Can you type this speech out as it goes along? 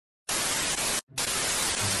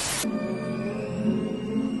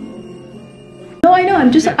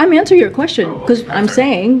I'm answering your question because I'm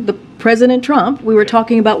saying the President Trump, we were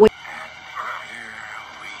talking about what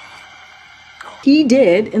he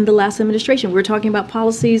did in the last administration. We were talking about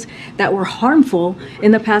policies that were harmful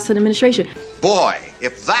in the past administration. Boy,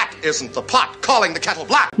 if that isn't the pot calling the kettle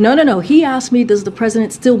black. No. He asked me, does the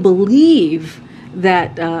president still believe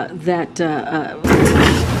that,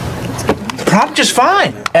 Probably just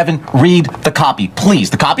fine. Evan, read the copy, please.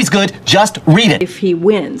 The copy's good. Just read it. if he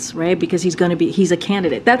wins, right? Because he's a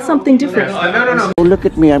candidate. That's something different. No. Oh, look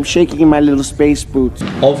at me. I'm shaking in my little space boots.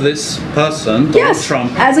 Of this person, Donald Yes,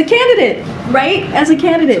 Trump. as a candidate, right? As a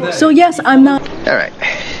candidate. So yes, I'm not. All right,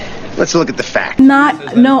 let's look at the facts.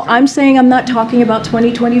 No, I'm saying I'm not talking about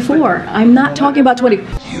 2024. I'm not talking about 20.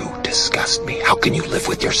 You disgust me. How can you live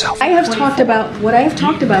with yourself? I have talked about what I have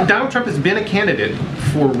talked about. Donald Trump has been a candidate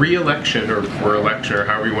for re-election or for election or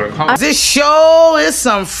however you want to call it. This show is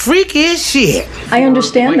some freaky shit. I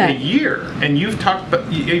understand like that. a year, and you've talked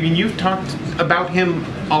about him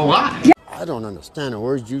a lot. Yeah. I don't understand a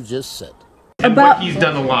word you just said. And About what he's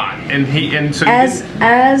done a lot, and so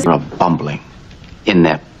as You're a bumbling,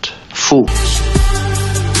 inept fool.